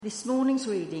This morning's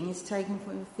reading is taken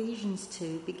from Ephesians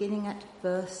 2, beginning at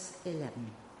verse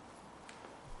 11.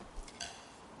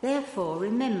 Therefore,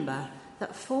 remember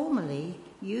that formerly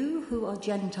you who are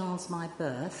Gentiles by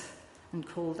birth and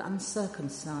called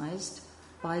uncircumcised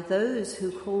by those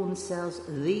who call themselves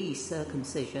the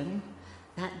circumcision,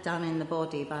 that done in the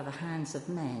body by the hands of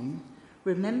men,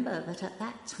 remember that at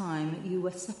that time you were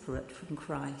separate from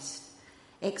Christ,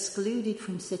 excluded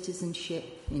from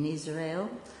citizenship in Israel,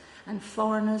 and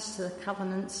foreigners to the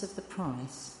covenants of the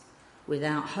promise,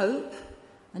 without hope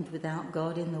and without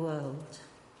God in the world.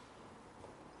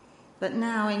 But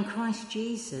now in Christ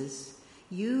Jesus,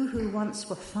 you who once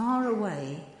were far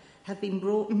away have been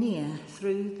brought near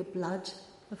through the blood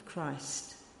of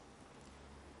Christ.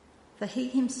 For he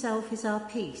himself is our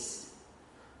peace,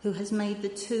 who has made the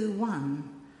two one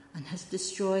and has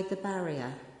destroyed the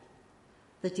barrier,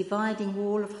 the dividing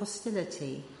wall of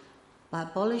hostility, by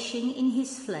abolishing in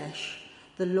his flesh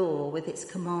the law with its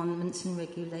commandments and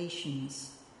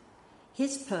regulations.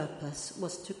 His purpose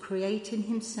was to create in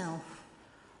himself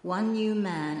one new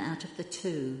man out of the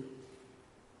two,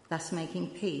 thus making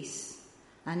peace,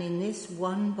 and in this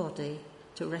one body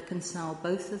to reconcile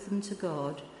both of them to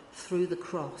God through the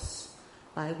cross,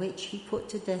 by which he put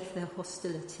to death their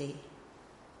hostility.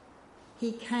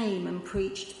 He came and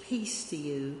preached peace to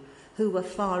you who were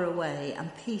far away, and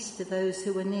peace to those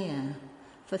who were near.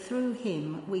 For through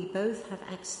him we both have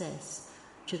access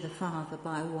to the Father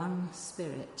by one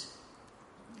Spirit.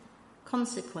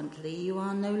 Consequently, you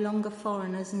are no longer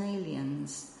foreigners and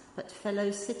aliens, but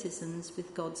fellow citizens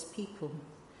with God's people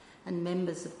and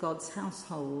members of God's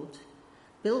household,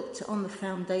 built on the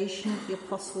foundation of the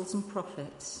apostles and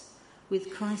prophets,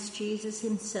 with Christ Jesus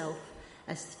himself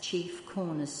as the chief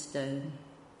cornerstone.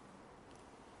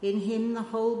 In him the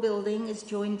whole building is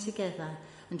joined together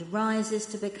and rises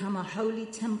to become a holy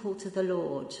temple to the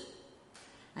Lord.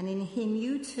 And in him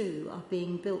you too are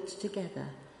being built together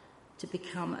to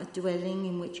become a dwelling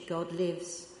in which God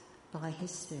lives by his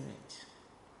Spirit.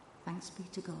 Thanks be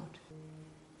to God.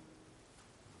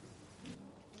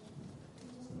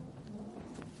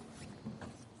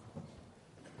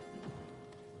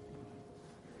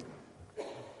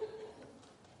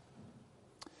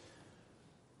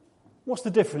 What's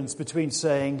the difference between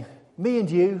saying me and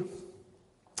you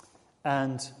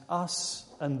and us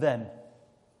and them?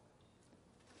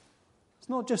 It's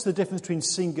not just the difference between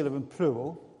singular and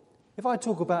plural. If I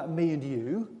talk about me and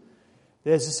you,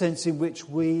 there's a sense in which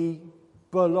we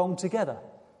belong together.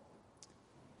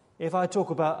 If I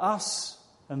talk about us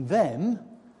and them,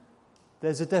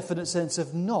 there's a definite sense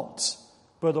of not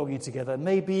belonging together,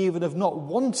 maybe even of not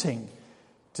wanting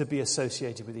to be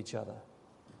associated with each other.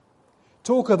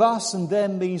 Talk of us and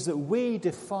them means that we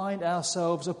define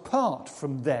ourselves apart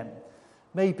from them,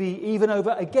 maybe even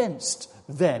over against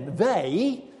them.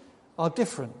 They are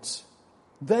different.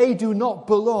 They do not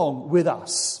belong with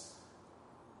us,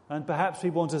 and perhaps we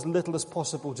want as little as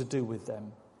possible to do with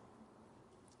them.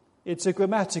 It's a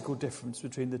grammatical difference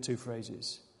between the two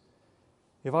phrases.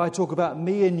 If I talk about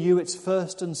me and you, it's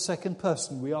first and second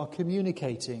person. We are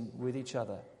communicating with each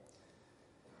other.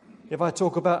 If I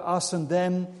talk about us and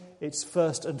them, it's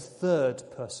first and third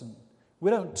person. We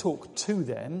don't talk to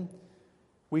them,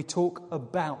 we talk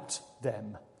about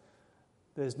them.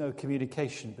 There's no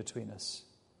communication between us.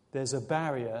 There's a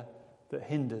barrier that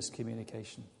hinders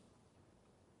communication.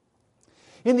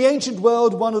 In the ancient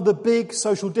world, one of the big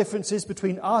social differences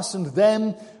between us and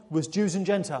them was Jews and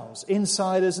Gentiles,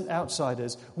 insiders and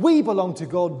outsiders. We belong to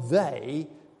God, they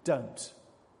don't.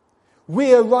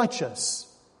 We're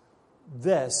righteous,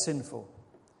 they're sinful.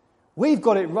 We've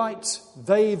got it right,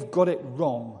 they've got it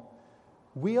wrong.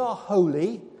 We are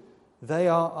holy, they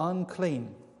are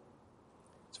unclean.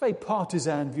 It's a very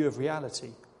partisan view of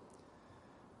reality.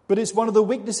 But it's one of the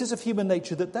weaknesses of human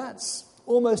nature that's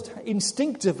almost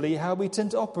instinctively how we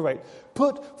tend to operate.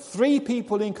 Put three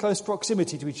people in close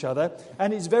proximity to each other,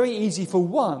 and it's very easy for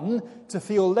one to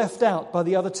feel left out by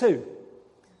the other two.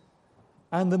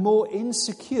 And the more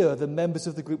insecure the members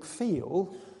of the group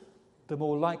feel, the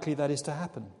more likely that is to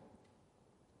happen.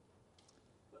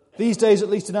 These days, at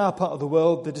least in our part of the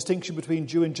world, the distinction between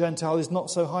Jew and Gentile is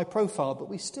not so high profile, but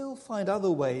we still find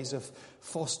other ways of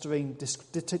fostering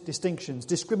distinctions,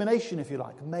 discrimination, if you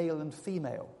like, male and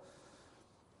female,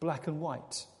 black and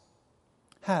white,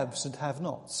 haves and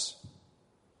have-nots.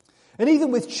 And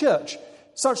even with church,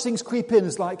 such things creep in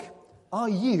as like, are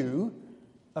you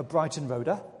a Brighton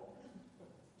Roader?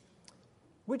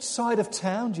 Which side of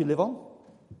town do you live on?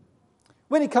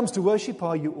 When it comes to worship,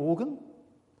 are you organ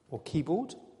or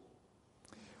keyboard?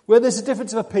 Where there's a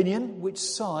difference of opinion, which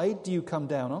side do you come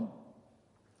down on?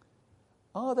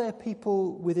 Are there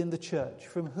people within the church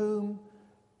from whom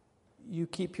you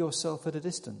keep yourself at a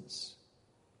distance?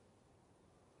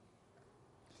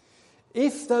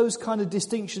 If those kind of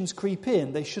distinctions creep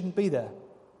in, they shouldn't be there.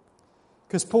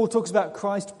 Because Paul talks about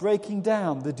Christ breaking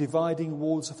down the dividing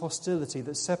walls of hostility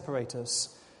that separate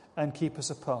us and keep us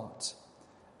apart,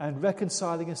 and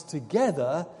reconciling us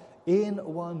together in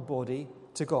one body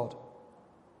to God.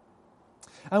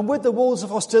 And with the walls of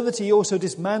hostility, he also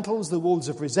dismantles the walls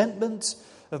of resentment,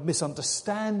 of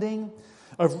misunderstanding,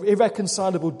 of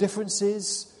irreconcilable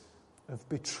differences, of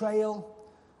betrayal,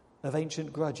 of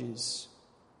ancient grudges.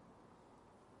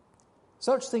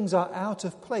 Such things are out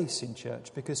of place in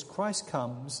church because Christ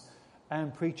comes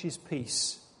and preaches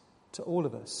peace to all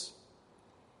of us.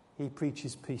 He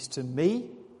preaches peace to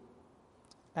me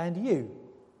and you.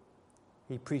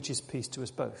 He preaches peace to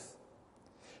us both.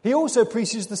 He also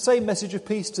preaches the same message of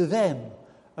peace to them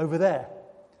over there.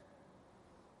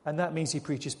 And that means he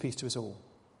preaches peace to us all.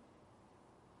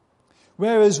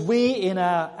 Whereas we, in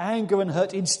our anger and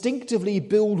hurt, instinctively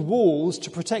build walls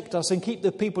to protect us and keep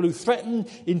the people who threaten,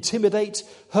 intimidate,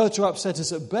 hurt or upset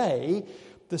us at bay,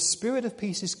 the Spirit of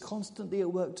peace is constantly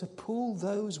at work to pull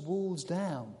those walls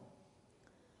down,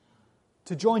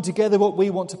 to join together what we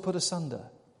want to put asunder,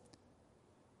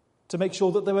 to make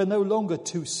sure that there are no longer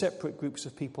two separate groups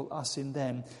of people, us in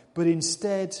them, but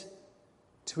instead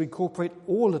to incorporate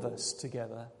all of us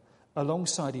together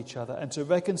alongside each other and to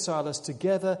reconcile us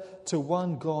together to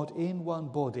one God in one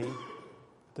body,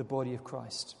 the body of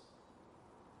Christ.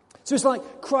 So it's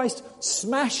like Christ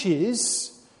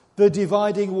smashes the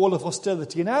dividing wall of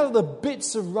hostility, and out of the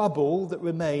bits of rubble that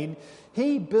remain,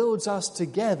 he builds us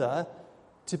together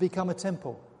to become a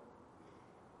temple,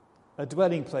 a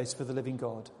dwelling place for the living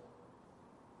God.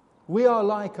 We are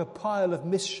like a pile of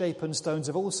misshapen stones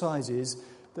of all sizes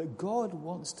that God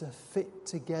wants to fit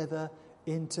together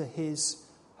into his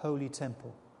holy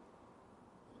temple.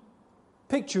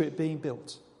 Picture it being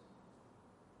built.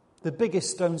 The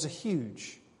biggest stones are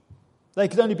huge. They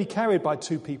can only be carried by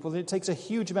two people, and it takes a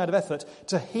huge amount of effort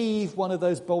to heave one of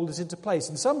those boulders into place.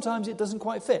 And sometimes it doesn't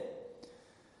quite fit.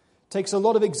 It takes a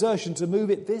lot of exertion to move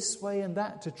it this way and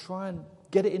that to try and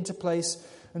get it into place.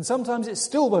 And sometimes it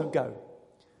still won't go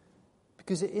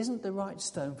because it isn't the right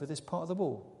stone for this part of the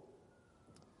wall.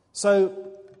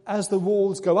 So as the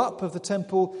walls go up of the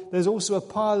temple, there's also a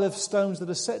pile of stones that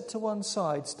are set to one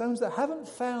side, stones that haven't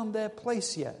found their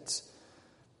place yet,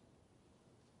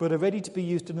 but are ready to be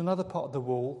used in another part of the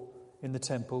wall in the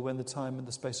temple when the time and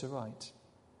the space are right.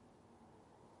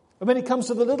 And when it comes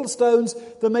to the little stones,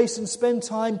 the masons spend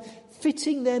time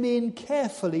fitting them in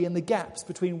carefully in the gaps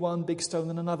between one big stone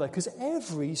and another, because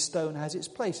every stone has its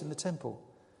place in the temple.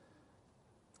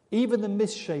 Even the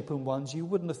misshapen ones you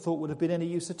wouldn't have thought would have been any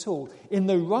use at all. In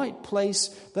the right place,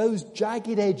 those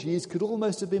jagged edges could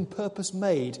almost have been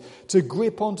purpose-made to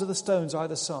grip onto the stones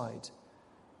either side.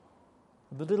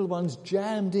 And the little ones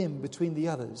jammed in between the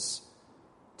others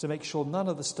to make sure none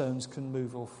of the stones can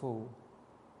move or fall.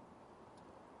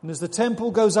 And as the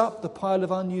temple goes up, the pile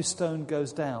of unused stone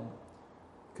goes down,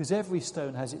 because every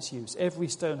stone has its use, every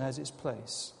stone has its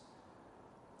place.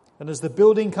 And as the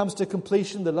building comes to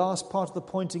completion, the last part of the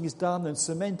pointing is done and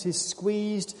cement is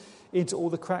squeezed into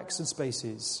all the cracks and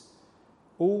spaces.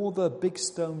 All the big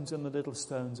stones and the little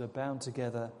stones are bound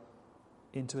together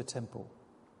into a temple.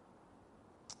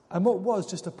 And what was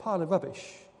just a pile of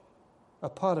rubbish, a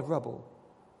pile of rubble,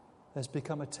 has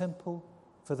become a temple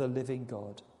for the living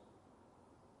God.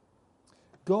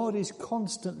 God is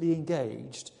constantly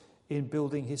engaged in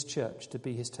building his church to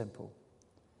be his temple.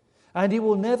 And he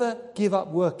will never give up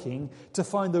working to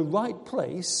find the right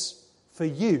place for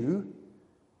you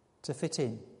to fit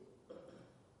in.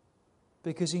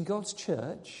 Because in God's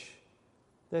church,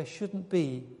 there shouldn't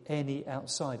be any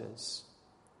outsiders.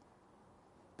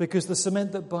 Because the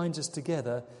cement that binds us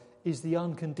together is the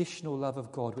unconditional love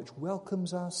of God, which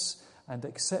welcomes us and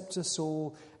accepts us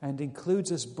all and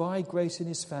includes us by grace in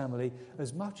his family,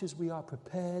 as much as we are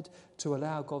prepared to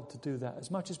allow God to do that,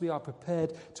 as much as we are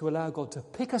prepared to allow God to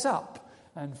pick us up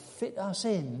and fit us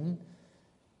in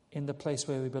the place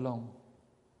where we belong.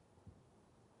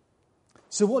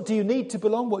 So what do you need to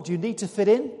belong? What do you need to fit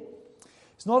in?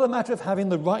 It's not a matter of having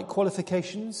the right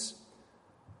qualifications,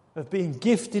 of being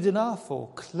gifted enough or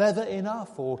clever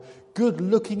enough or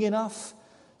good-looking enough,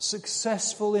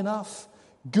 successful enough,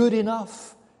 good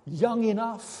enough, young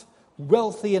enough,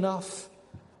 wealthy enough.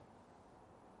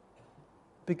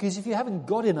 Because if you haven't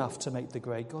got enough to make the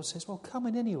grade, God says, well, come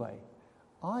in anyway.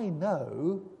 I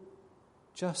know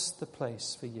just the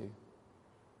place for you.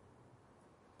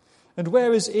 And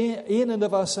whereas in and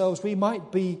of ourselves we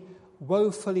might be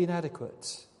woefully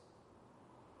inadequate,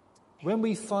 when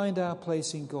we find our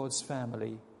place in God's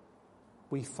family,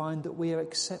 we find that we are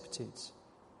accepted.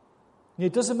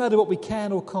 It doesn't matter what we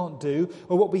can or can't do,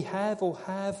 or what we have or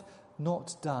have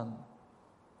not done.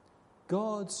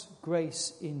 God's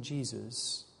grace in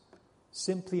Jesus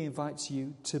simply invites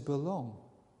you to belong.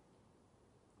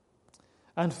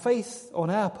 And faith on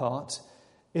our part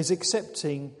is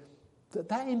accepting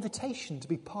that invitation to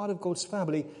be part of God's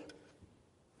family,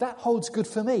 that holds good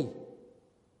for me.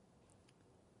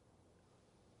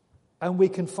 And we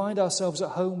can find ourselves at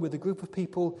home with a group of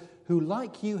people who,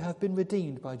 like you, have been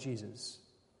redeemed by Jesus.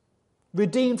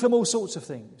 Redeemed from all sorts of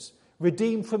things.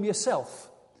 Redeemed from yourself,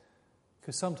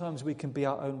 because sometimes we can be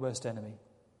our own worst enemy.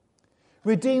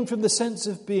 Redeemed from the sense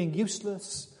of being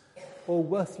useless or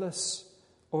worthless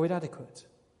or inadequate.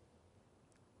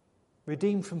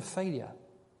 Redeemed from failure.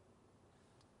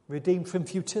 Redeemed from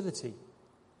futility.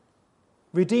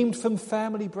 Redeemed from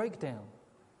family breakdown.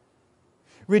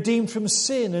 Redeemed from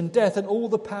sin and death and all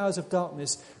the powers of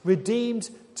darkness. Redeemed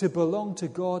to belong to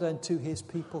God and to his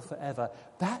people forever.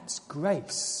 That's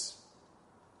grace.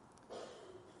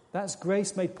 That's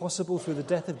grace made possible through the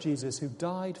death of Jesus, who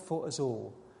died for us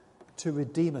all, to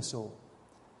redeem us all.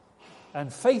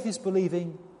 And faith is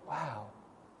believing, wow,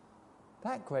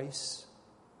 that grace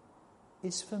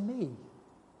is for me.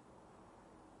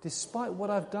 Despite what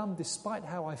I've done, despite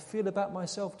how I feel about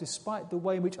myself, despite the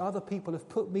way in which other people have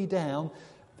put me down,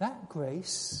 that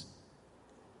grace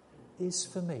is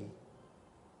for me.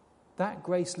 That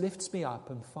grace lifts me up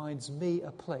and finds me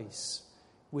a place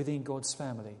within God's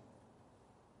family.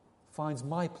 Finds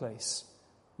my place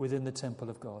within the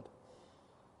temple of God.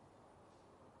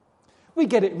 We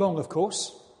get it wrong, of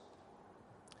course.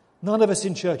 None of us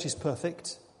in church is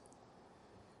perfect.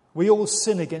 We all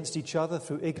sin against each other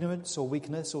through ignorance or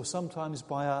weakness, or sometimes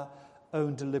by our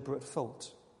own deliberate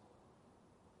fault.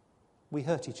 We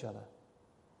hurt each other.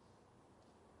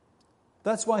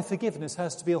 That's why forgiveness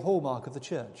has to be a hallmark of the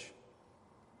church.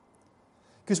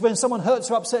 Because when someone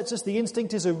hurts or upsets us, the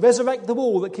instinct is to resurrect the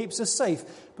wall that keeps us safe.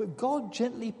 But God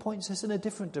gently points us in a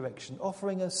different direction,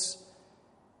 offering us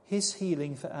his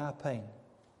healing for our pain.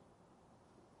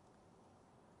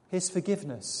 His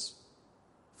forgiveness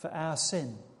for our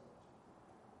sin,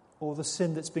 or the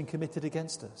sin that's been committed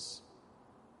against us.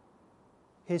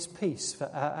 His peace for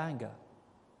our anger.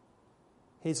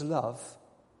 His love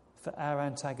for our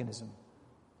antagonism.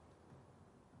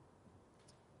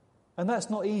 And that's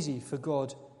not easy for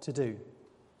God to do.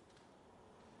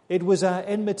 It was our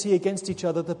enmity against each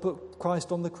other that put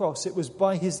Christ on the cross. It was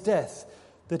by his death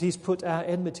that he's put our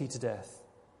enmity to death.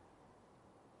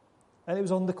 And it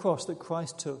was on the cross that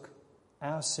Christ took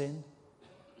our sin,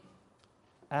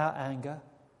 our anger,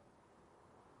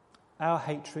 our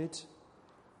hatred,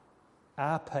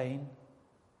 our pain,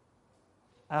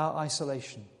 our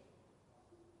isolation.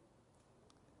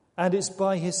 And it's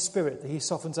by his Spirit that he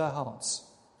softens our hearts,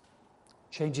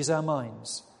 changes our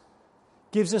minds,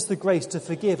 gives us the grace to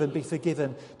forgive and be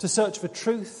forgiven, to search for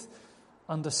truth,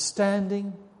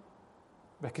 understanding,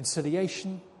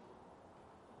 reconciliation.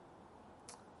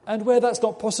 And where that's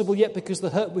not possible yet because the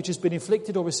hurt which has been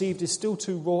inflicted or received is still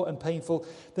too raw and painful,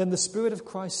 then the Spirit of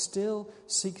Christ still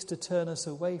seeks to turn us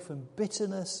away from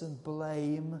bitterness and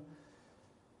blame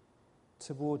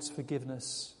towards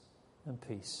forgiveness and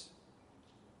peace.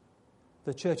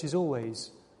 The church is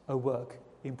always a work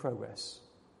in progress,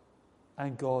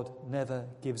 and God never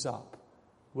gives up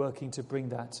working to bring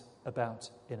that about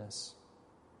in us.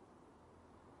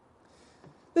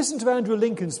 Listen to Andrew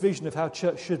Lincoln's vision of how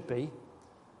church should be,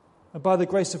 and by the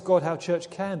grace of God, how church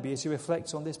can be, as he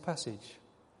reflects on this passage.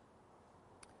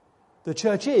 The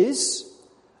church is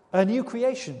a new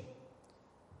creation,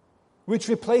 which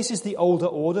replaces the older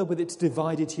order with its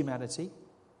divided humanity.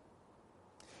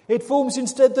 It forms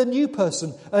instead the new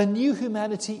person, a new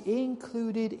humanity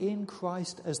included in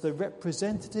Christ as the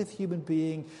representative human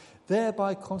being,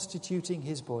 thereby constituting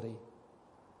his body.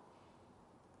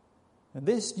 And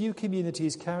this new community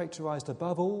is characterized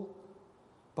above all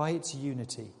by its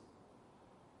unity.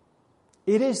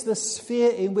 It is the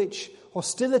sphere in which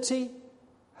hostility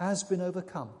has been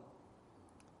overcome,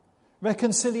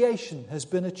 reconciliation has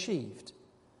been achieved,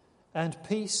 and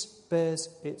peace bears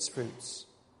its fruits.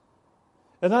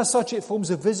 And as such, it forms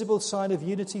a visible sign of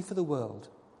unity for the world.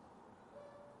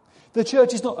 The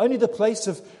church is not only the place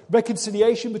of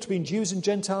reconciliation between Jews and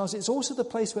Gentiles, it's also the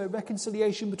place where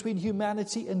reconciliation between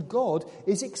humanity and God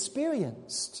is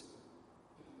experienced,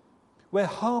 where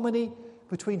harmony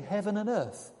between heaven and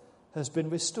earth has been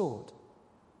restored,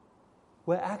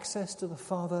 where access to the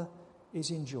Father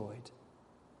is enjoyed.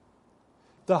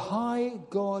 The high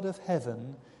God of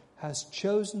heaven has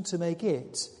chosen to make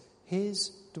it his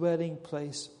dwelling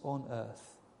place on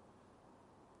earth.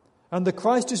 And the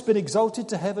Christ who's been exalted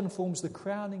to heaven forms the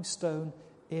crowning stone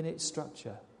in its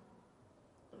structure.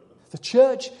 The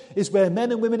church is where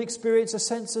men and women experience a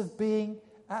sense of being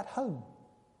at home,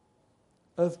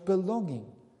 of belonging,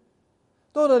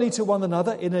 not only to one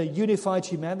another in a unified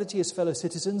humanity as fellow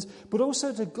citizens, but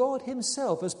also to God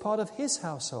himself as part of his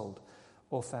household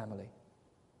or family.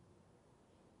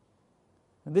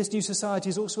 And this new society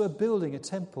is also a building, a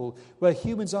temple, where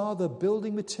humans are the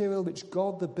building material which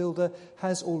God the builder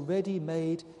has already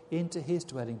made into his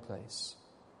dwelling place.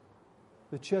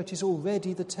 The church is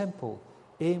already the temple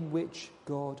in which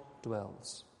God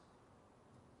dwells.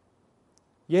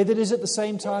 Yet it is at the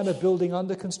same time a building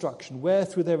under construction, where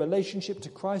through their relationship to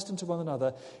Christ and to one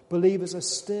another, believers are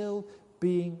still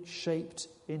being shaped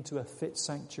into a fit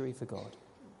sanctuary for God.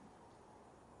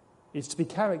 It's to be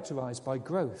characterized by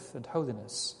growth and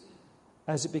holiness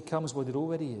as it becomes what it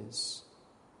already is.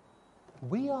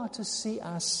 We are to see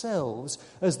ourselves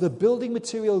as the building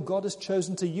material God has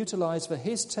chosen to utilize for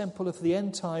his temple of the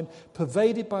end time,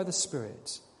 pervaded by the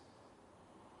Spirit,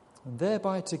 and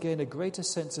thereby to gain a greater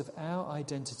sense of our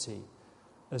identity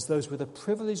as those with a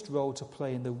privileged role to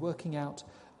play in the working out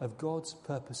of God's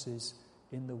purposes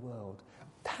in the world.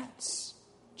 That's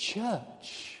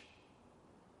church.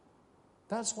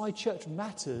 That's why church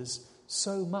matters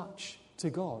so much to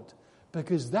God,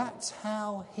 because that's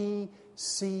how he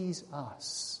sees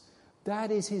us.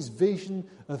 That is his vision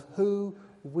of who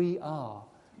we are.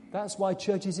 That's why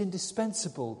church is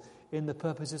indispensable in the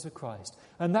purposes of Christ.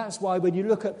 And that's why when you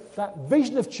look at that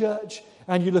vision of church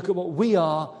and you look at what we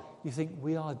are, you think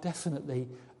we are definitely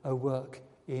a work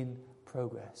in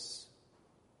progress.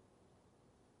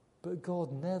 But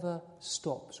God never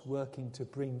stops working to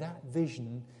bring that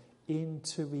vision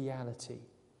into reality.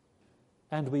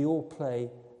 And we all play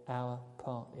our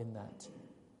part in that.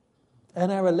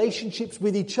 And our relationships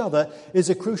with each other is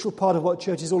a crucial part of what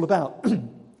church is all about.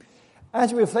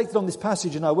 As we reflected on this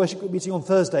passage in our worship group meeting on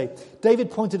Thursday,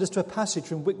 David pointed us to a passage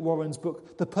from Wick Warren's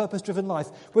book, The Purpose-Driven Life,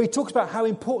 where he talks about how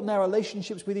important our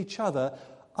relationships with each other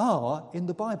are in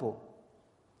the Bible.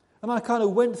 And I kind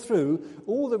of went through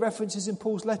all the references in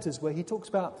Paul's letters where he talks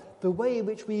about the way in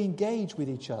which we engage with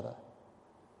each other.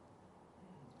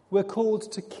 We're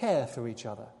called to care for each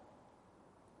other,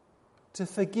 to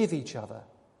forgive each other,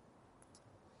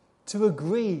 to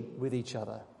agree with each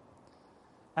other,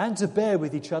 and to bear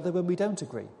with each other when we don't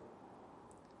agree.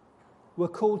 We're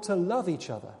called to love each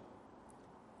other,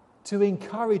 to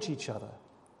encourage each other,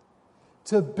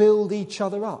 to build each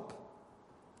other up,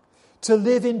 to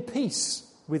live in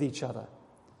peace with each other,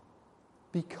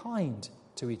 be kind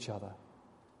to each other.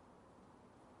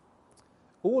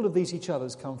 All of these each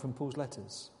others come from Paul's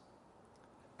letters.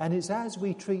 And it's as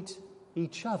we treat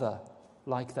each other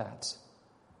like that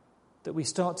we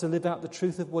start to live out the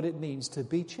truth of what it means to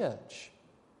be church.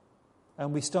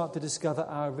 And we start to discover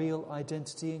our real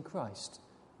identity in Christ.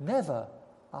 Never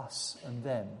us and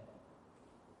them,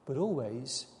 but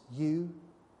always you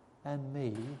and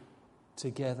me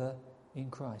together in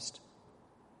Christ.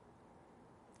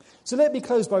 So let me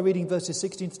close by reading verses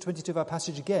 16 to 22 of our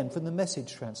passage again from the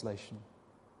Message translation.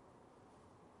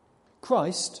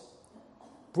 Christ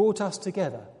brought us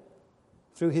together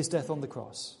through his death on the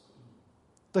cross.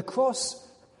 The cross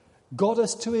got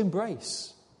us to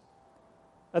embrace,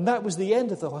 and that was the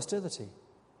end of the hostility.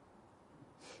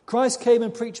 Christ came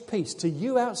and preached peace to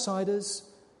you outsiders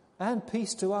and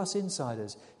peace to us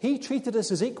insiders. He treated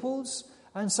us as equals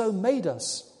and so made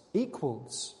us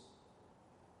equals.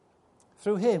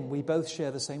 Through him we both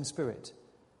share the same Spirit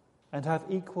and have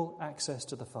equal access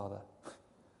to the Father.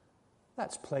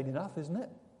 That's plain enough, isn't it?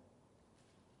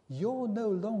 You're no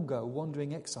longer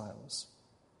wandering exiles.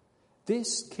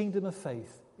 This kingdom of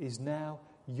faith is now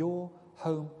your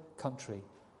home country.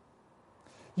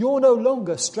 You're no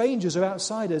longer strangers or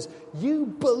outsiders. You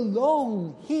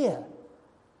belong here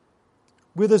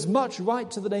with as much right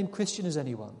to the name Christian as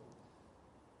anyone.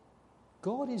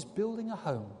 God is building a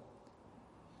home.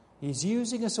 He's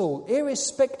using us all,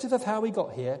 irrespective of how we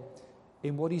got here,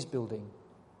 in what he's building.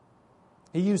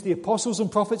 He used the apostles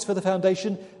and prophets for the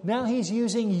foundation. Now he's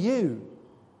using you,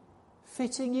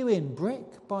 fitting you in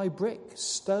brick by brick,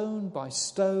 stone by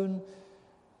stone,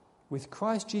 with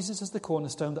Christ Jesus as the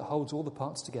cornerstone that holds all the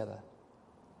parts together.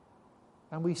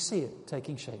 And we see it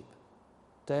taking shape,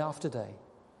 day after day.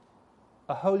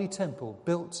 A holy temple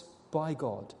built by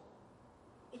God.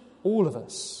 All of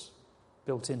us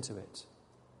built into it.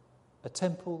 A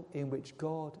temple in which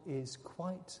God is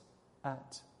quite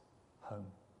at home.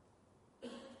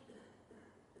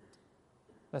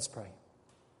 Let's pray.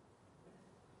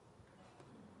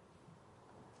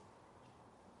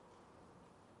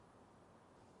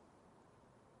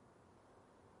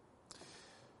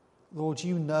 Lord,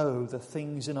 you know the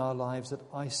things in our lives that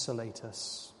isolate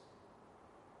us.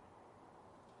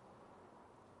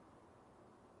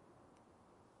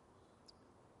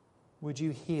 Would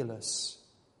you heal us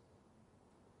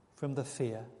from the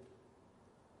fear,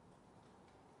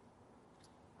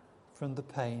 from the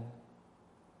pain,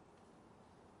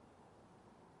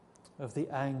 of the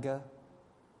anger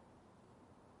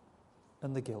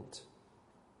and the guilt?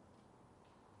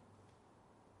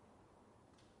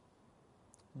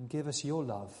 And give us your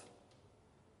love,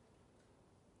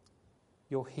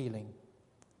 your healing,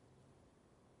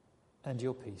 and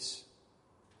your peace.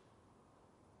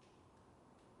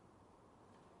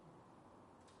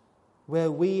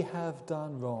 Where we have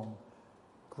done wrong,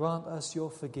 grant us your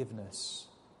forgiveness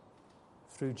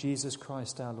through Jesus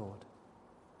Christ our Lord.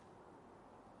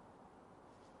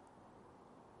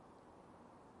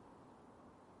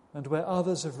 And where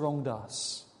others have wronged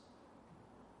us,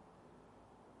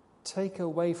 take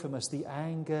away from us the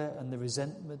anger and the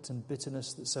resentment and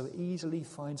bitterness that so easily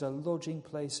finds a lodging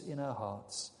place in our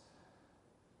hearts.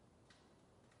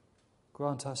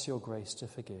 Grant us your grace to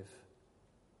forgive,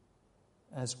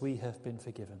 as we have been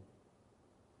forgiven.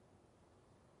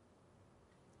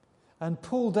 And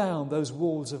pull down those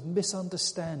walls of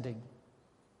misunderstanding,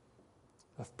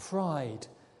 of pride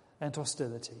and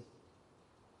hostility.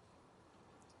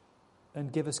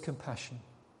 And give us compassion,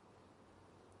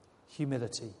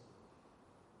 humility,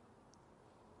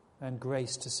 and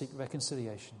grace to seek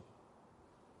reconciliation.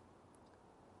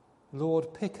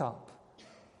 Lord, pick up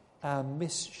our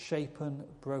misshapen,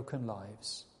 broken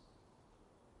lives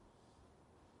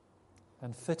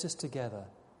and fit us together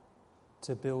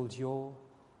to build your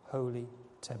holy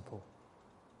temple.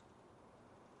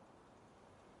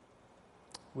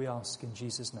 We ask in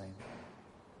Jesus' name.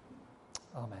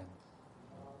 Amen.